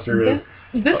blockbuster.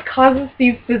 This causes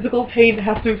Steve physical pain to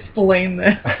have to explain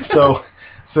this. So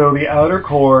the outer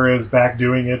core is back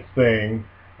doing its thing,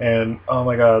 and oh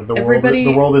my god, the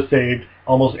world is saved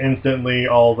almost instantly.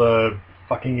 All the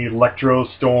fucking electro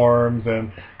storms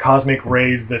and cosmic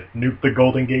rays that nuke the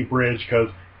Golden Gate Bridge, because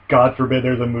God forbid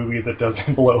there's a movie that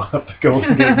doesn't blow up the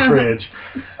Golden Gate Bridge.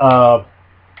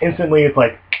 Instantly it's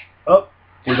like, oh,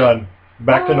 we're done.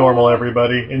 Back to normal,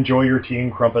 everybody. Enjoy your tea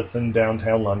and crumpets in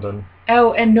downtown London.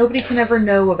 Oh, and nobody can ever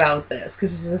know about this,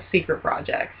 because this is a secret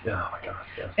project. Oh my gosh,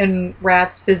 yes. And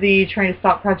Rat's busy trying to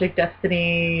stop Project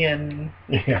Destiny, and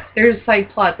there's a side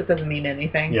plot that doesn't mean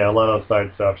anything. Yeah, a lot of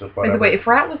side stuff, just whatever. By the way, if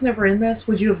Rat was never in this,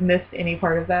 would you have missed any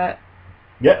part of that?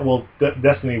 Yeah, well,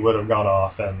 Destiny would have gone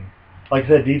off, and like I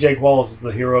said, DJ Qualls is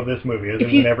the hero of this movie.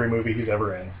 He's in every movie he's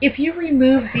ever in. If you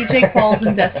remove DJ Qualls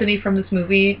and Destiny from this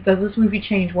movie, does this movie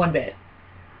change one bit?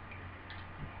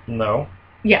 No.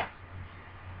 Yeah.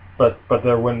 But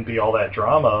there wouldn't be all that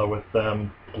drama with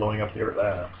them blowing up the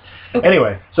Earth. Okay.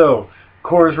 Anyway, so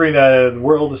Core's reunited, the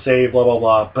world is saved, blah blah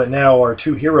blah. But now our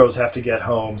two heroes have to get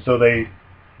home, so they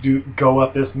go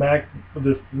up this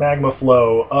magma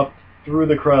flow up through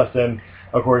the crust, and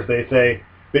of course they say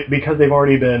because they've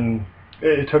already been.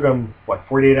 It took them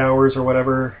 48 hours or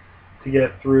whatever to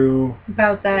get through.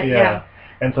 About that, yeah.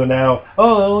 And so now,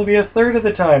 it'll only be a third of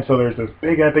the time. So there's this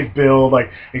big epic build,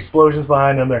 like explosions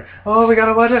behind them. They're, we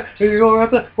gotta watch out. We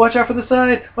gotta watch out for the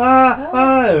side.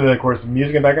 And then of course the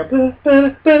music in the background,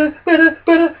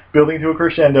 building to a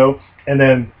crescendo, and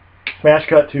then smash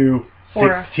cut to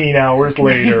 16 hours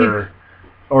later.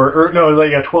 Or no,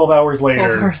 like 12 hours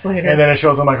later. 12 hours later. And then it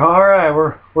shows them like, all right,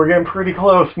 we're getting pretty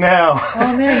close now.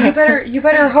 Oh man, you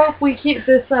better hope we keep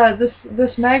this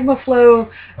magma flow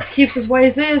keeps as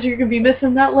way as is. You're gonna be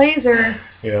missing that laser.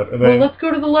 Yeah. And then, let's go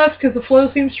to the left because the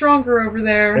flow seems stronger over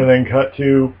there. And then cut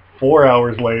to 4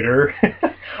 hours later.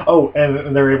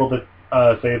 And they're able to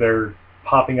say they're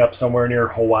popping up somewhere near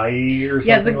Hawaii or something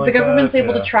like that. Yeah, the government's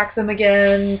able to track them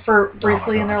again for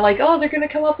briefly, and they're like, they're gonna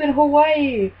come up in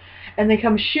Hawaii. And they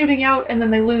come shooting out, and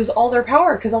then they lose all their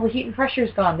power because all the heat and pressure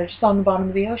is gone. They're just on the bottom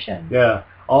of the ocean. Yeah,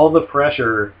 all the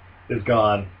pressure is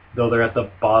gone, though they're at the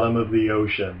bottom of the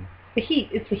ocean.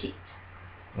 It's the heat.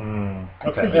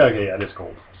 Okay, it is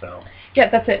cold, so. Yeah,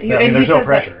 that's it. Yeah, there's no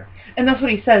pressure. And that's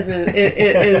what he says.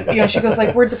 She goes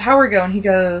like, "Where'd the power go?" And he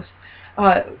goes,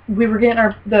 "We were getting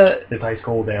It's ice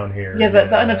cold down here." Yeah, the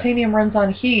unobtainium runs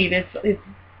on heat. It's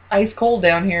ice cold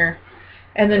down here.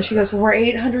 And then she goes, well, we're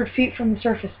 800 feet from the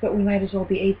surface, but we might as well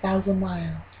be 8,000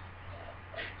 miles.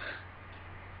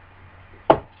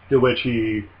 To which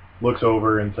he looks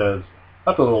over and says,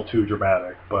 that's a little too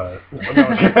dramatic, but...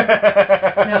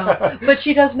 No, but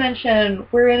she does mention,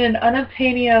 we're in an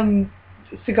unobtainium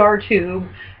cigar tube,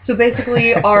 so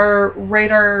basically our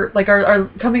radar, like our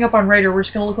coming up on radar, we're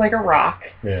just going to look like a rock.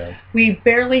 Yeah. We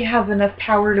barely have enough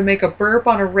power to make a burp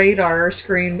on a radar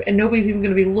screen, and nobody's even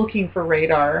going to be looking for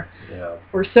radar. Yeah.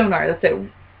 Or sonar, that's it.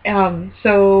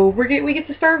 So we get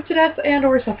to starve to death and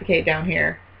or suffocate down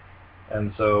here.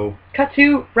 And so... Cut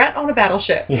to Rat on a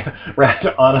battleship. Yeah, Rat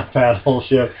on a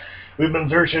battleship. We've been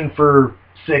searching for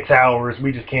 6 hours.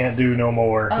 We just can't do no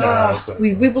more.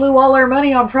 We blew all our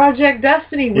money on Project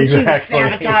Destiny, which you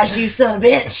sabotage, you son of a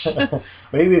bitch.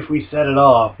 Maybe if we set it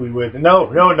off, we would...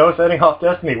 No setting off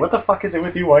Destiny. What the fuck is it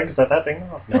with you wanting to set that thing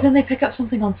off? No. But then they pick up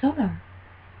something on sonar.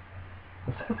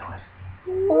 What's that noise?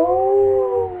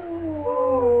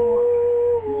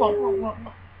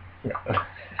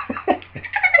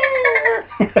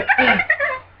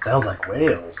 Sounds like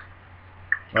whales.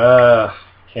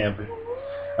 Can't be.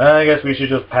 I guess we should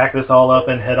just pack this all up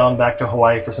and head on back to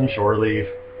Hawaii for some shore leave.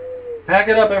 Pack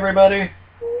it up, everybody.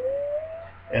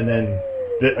 And then,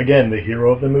 again, the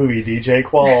hero of the movie, DJ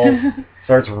Qualls,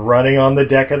 starts running on the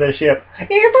deck of the ship. It's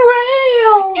a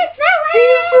whale! It's a whale!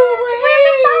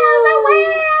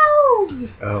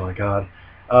 Oh my god.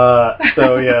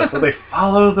 So they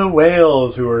follow the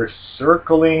whales who are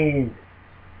circling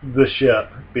the ship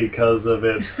because of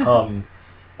its hum.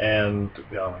 And,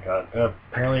 oh my god,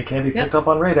 apparently it can't be picked up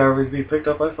on radar, it would be picked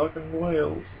up by fucking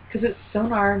whales. Because it's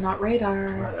sonar, not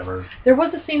radar. Whatever. There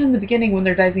was a scene in the beginning when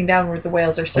they're diving down where the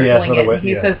whales are circling it, and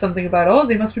he says something about, oh,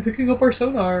 they must be picking up our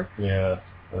sonar. Yeah.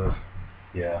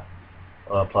 Yeah.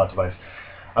 Plot device.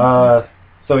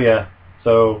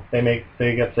 So they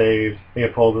get saved, they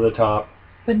get pulled to the top.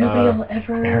 But nobody will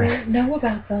ever know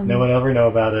about them. No one will ever know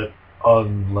about it,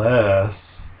 unless...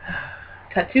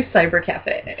 Cut to Cyber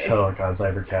Cafe. Oh god,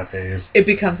 Cyber Cafes. It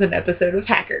becomes an episode of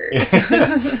Hackers.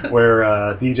 Where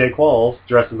DJ Qualls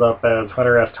dresses up as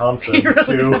Hunter S. Thompson to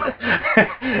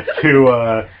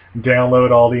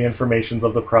download all the informations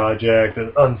of the project,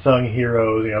 and unsung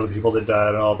heroes, the people that died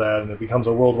and all that, and it becomes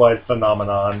a worldwide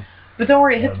phenomenon. But don't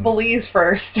worry, it hits Belize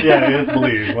first. Yeah, it hits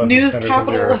Belize. News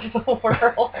capital of the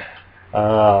world.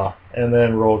 And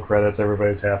then roll credits,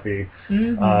 everybody's happy.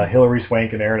 Mm-hmm. Hilary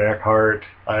Swank and Aaron Eckhart,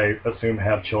 I assume,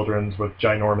 have children with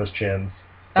ginormous chins.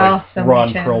 So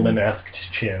Ron Perlman-esque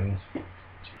chins.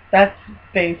 That's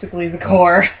basically the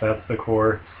core. That's the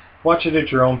core. Watch it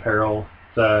at your own peril.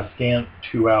 It's a scant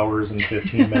 2 hours and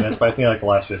 15 minutes, but I think the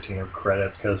last 15 are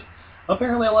credits, because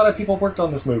apparently a lot of people worked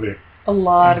on this movie. A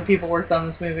lot of people worked on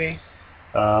this movie.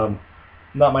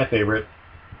 Not my favorite,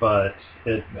 but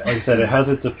like I said, it has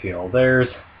its appeal. The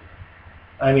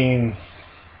acting's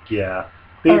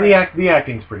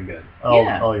pretty good.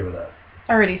 I'll give it that.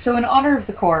 Alrighty, so in honor of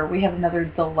the core, we have another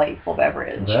delightful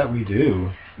beverage. That we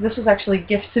do. This was actually a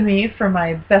gift to me from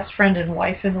my best friend and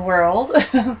wife in the world.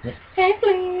 Hey,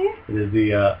 please. It is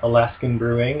the Alaskan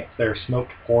Brewing. It's their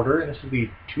smoked porter, and this is the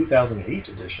 2008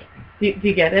 edition. Do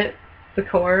you get it? The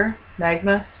core,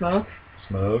 magma, smoke.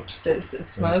 Smoked. It's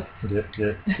smoke. Get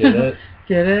it?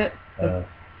 Get it?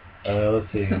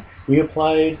 Let's see. We've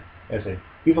applied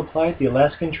the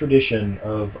Alaskan tradition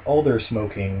of alder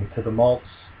smoking to the malts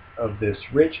of this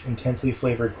rich, intensely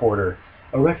flavored porter,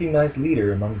 a recognized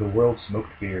leader among the world's smoked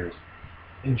beers.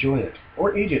 Enjoy it,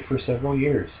 or age it for several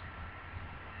years.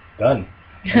 Done.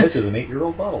 And this is an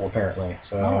 8-year-old bottle, apparently.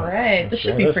 So all right, this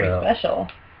should be pretty special.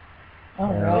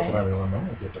 All right.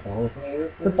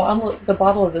 The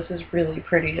bottle of this is really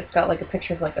pretty. It's got a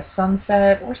picture of a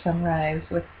sunset or sunrise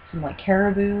with some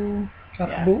caribou.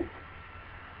 Yeah.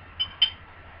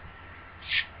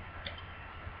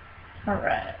 All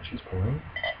right. She's pouring.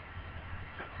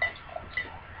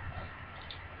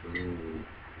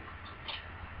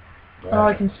 Oh,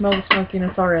 I can smell the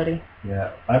smokiness already.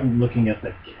 Yeah, I'm looking at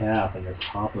the cap, and the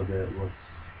top of it looks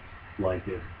like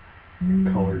it's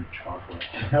colored chocolate.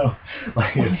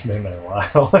 It's been a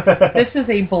while. This is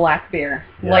a black beer.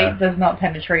 Yeah. Light does not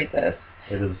penetrate this.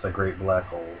 It is a great black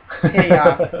hole.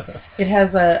 Yeah. It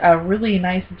has a really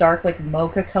nice dark,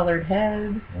 mocha-colored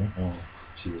head. Mm-hmm.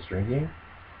 She was drinking.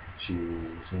 She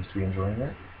seems to be enjoying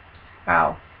it.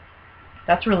 Wow.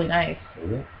 That's really nice.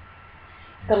 Is it?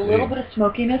 Got a little bit of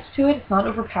smokiness to it. It's not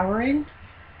overpowering.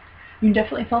 You can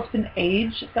definitely tell it's been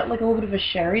aged. It's got a little bit of a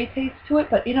sherry taste to it,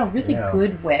 but in a really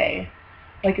good way.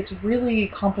 It's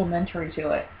really complimentary to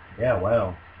it. Yeah,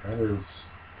 wow.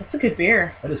 That's a good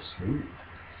beer. That is smooth.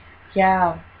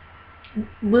 Yeah.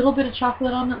 Little bit of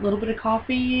chocolate on it, little bit of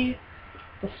coffee.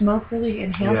 The smoke really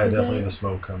enhances it. Yeah, definitely the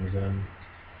smoke comes in.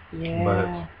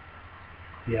 Yeah.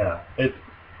 But,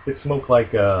 it's smoke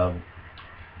like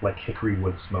hickory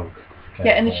wood smoke.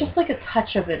 Yeah, and it's just a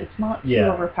touch of it. It's not too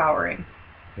overpowering.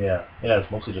 Yeah, it's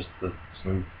mostly just the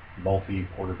smooth, malty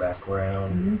porter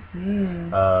background. Mm-hmm.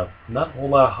 Not a whole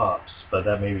lot of hops, but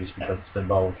that maybe is because it's been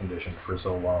bottle conditioned for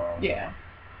so long. Yeah.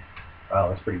 Wow,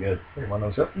 that's pretty good. Here, one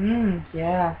of those up?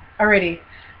 Yeah. Alrighty.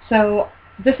 So,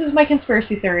 this is my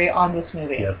conspiracy theory on this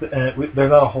movie. Yeah, there's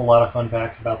not a whole lot of fun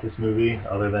facts about this movie,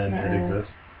 other than it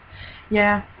exists.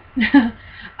 Yeah.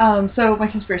 So, my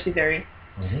conspiracy theory.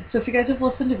 Mm-hmm. So if you guys have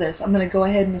listened to this, I'm going to go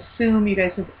ahead and assume you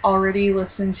guys have already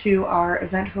listened to our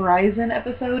Event Horizon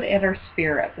episode and our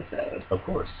Sphere episode. Of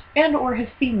course. And or have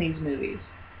seen these movies.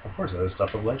 Of course, that is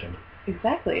stuff of legend.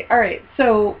 Exactly. All right.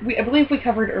 So I believe we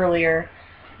covered earlier,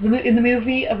 in the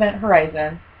movie Event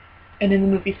Horizon and in the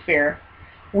movie Sphere,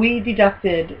 we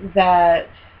deducted that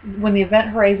when the Event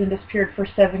Horizon disappeared for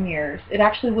 7 years, it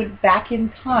actually went back in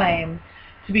time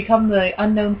to become the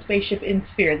unknown spaceship in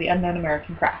Sphere, the unknown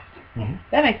American craft. Mm-hmm.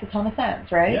 That makes a ton of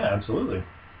sense, right? Yeah, absolutely.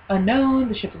 Unknown,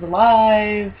 the ship is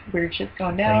alive, weird shit's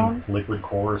going down. Same liquid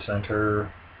core center.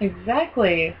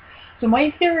 Exactly. So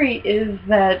my theory is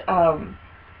that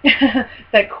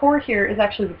that core here is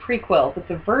actually the prequel, but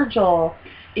the Virgil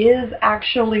is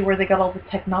actually where they got all the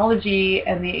technology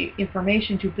and the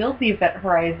information to build the Event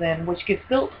Horizon, which gets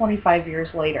built 25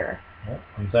 years later. Well,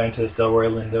 when scientist Delroy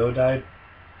Lindo died,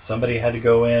 somebody had to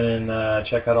go in and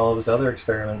check out all of his other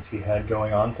experiments he had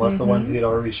going on, plus the ones he had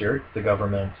already shared with the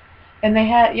government. And they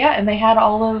had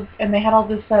all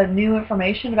this new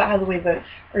information about how the way the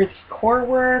Earth's core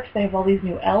works. They have all these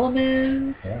new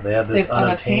elements. Yeah, they have this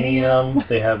unobtainium.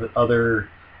 They have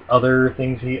other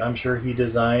things I'm sure he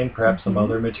designed, perhaps some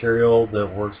other material that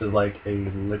works as like a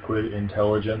liquid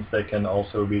intelligence that can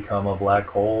also become a black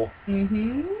hole.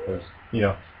 Because,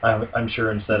 I'm sure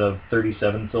instead of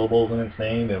 37 syllables in its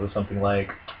name, it was something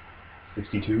like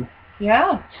 62.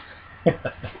 Yeah.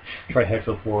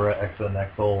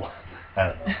 Trihexafluorohexanexyl. I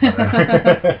don't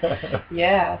know.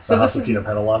 Yeah. So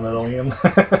hospitinopentylamidonium.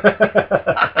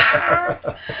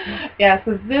 Yeah,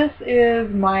 so this is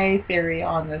my theory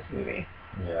on this movie.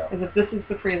 Yeah. Is that this is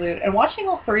the prelude. And watching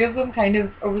all three of them kind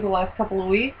of over the last couple of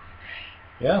weeks,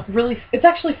 yeah, really, it's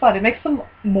actually fun. It makes them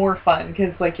more fun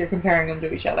because, like, you're comparing them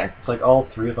to each other. It's like all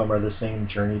three of them are the same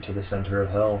journey to the center of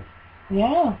hell.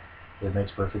 Yeah. It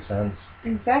makes perfect sense.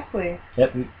 Exactly.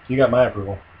 Yep, you got my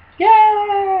approval.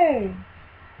 Yay!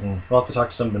 We'll have to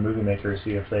talk to some of the movie makers,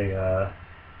 see if they,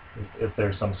 if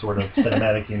there's some sort of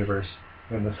cinematic universe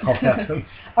when this all happens.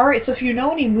 All right, so if you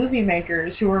know any movie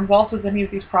makers who are involved with any of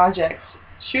these projects,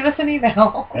 shoot us an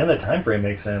email. And the time frame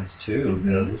makes sense too,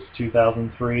 because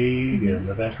 2003 and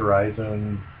Event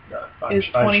Horizon is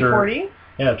 2040. Sure,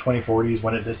 yeah, 2040 is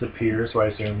when it disappears. So I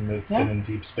assume it's been in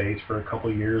deep space for a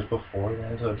couple years before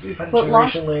then. So it's about a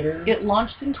generation later. It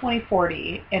launched in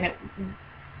 2040, and it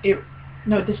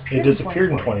disappeared. It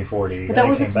disappeared in 2040. But that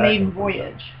was its maiden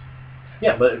voyage.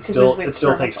 Yeah, but it still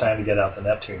takes time to get out to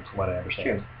Neptune, from what I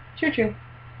understand. True.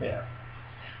 Yeah.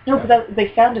 No, but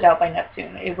they found it out by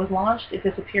Neptune. It was launched, it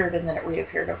disappeared, and then it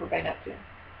reappeared over by Neptune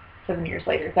 7 years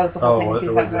later. That was the whole thing. Oh, it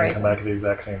didn't come back to the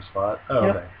exact same spot? Oh,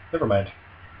 okay.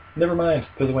 Never mind,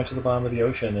 because it went to the bottom of the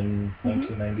ocean in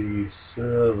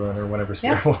 1997 or whenever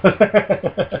Spirit was.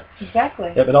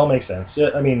 Exactly. Yep, it all makes sense. Yeah,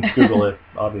 I mean, Google it,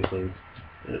 obviously.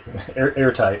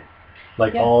 Airtight,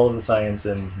 like all of the science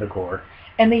in the core.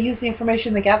 And they used the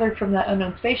information they gathered from that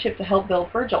unknown spaceship to help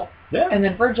build Virgil. Yeah. And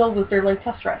then Virgil was their like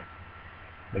test run.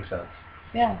 Makes sense.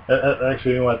 Yeah.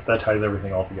 Actually, you know what? That ties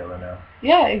everything all together now.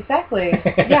 Yeah, exactly.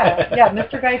 Yeah.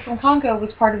 Mr. Guy from Congo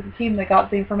was part of the team that got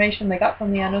the information they got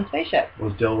from the unknown spaceship.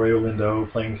 Was Delroy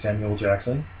Lindo playing Samuel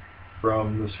Jackson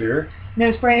from The Sphere? No,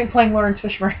 he was playing Lawrence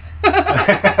Fishburne.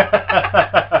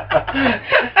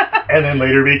 And then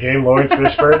later became Lawrence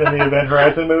Fishburne in the Event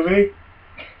Horizon movie.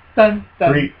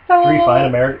 Three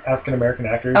fine African-American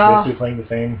actors basically playing the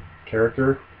same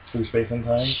character through space and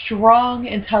time. Strong,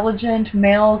 intelligent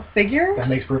male figure. That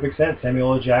makes perfect sense.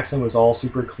 Samuel L. Jackson was all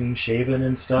super clean-shaven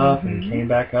and stuff, and came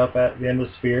back up at the end of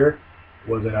Sphere.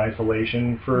 Was in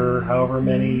isolation for however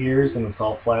many years in the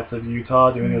salt flats of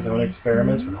Utah doing his own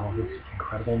experiments with all this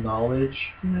incredible knowledge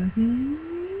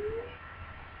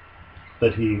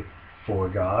that he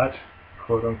forgot,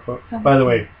 quote unquote. By the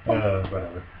way,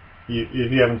 whatever.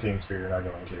 If you haven't seen Sphere, you're not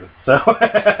going to. So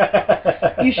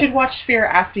you should watch Sphere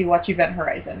after you watch Event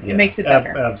Horizon. It makes it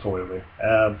better. Absolutely.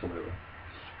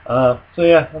 So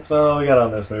yeah, that's all we got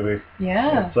on this movie.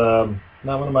 Yeah. It's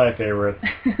not one of my favorites.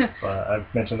 I've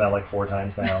mentioned that like 4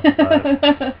 times now.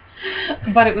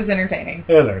 But it was entertaining.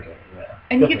 It was entertaining, yeah.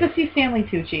 And you get to see Stanley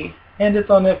Tucci. And it's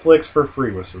on Netflix for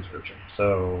free with subscription.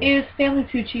 So if Stanley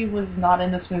Tucci was not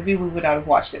in this movie, we would not have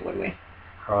watched it, would we?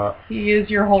 He is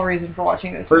your whole reason for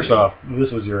watching this movie. First off,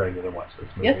 this was your idea to watch this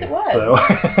movie. Yes, it was. So.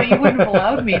 But you wouldn't have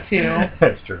allowed me to.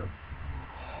 That's true.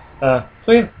 So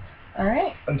yeah. All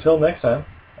right. Until next time,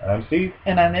 I'm Steve.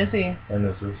 And I'm Izzy. And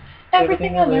this is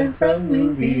Everything I Learned from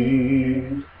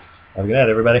Movies. Have a good night,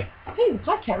 everybody. Hey, the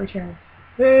Podcat returns.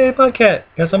 Hey, Podcat.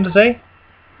 Got something to say?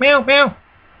 Meow, meow.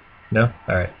 No?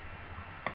 All right.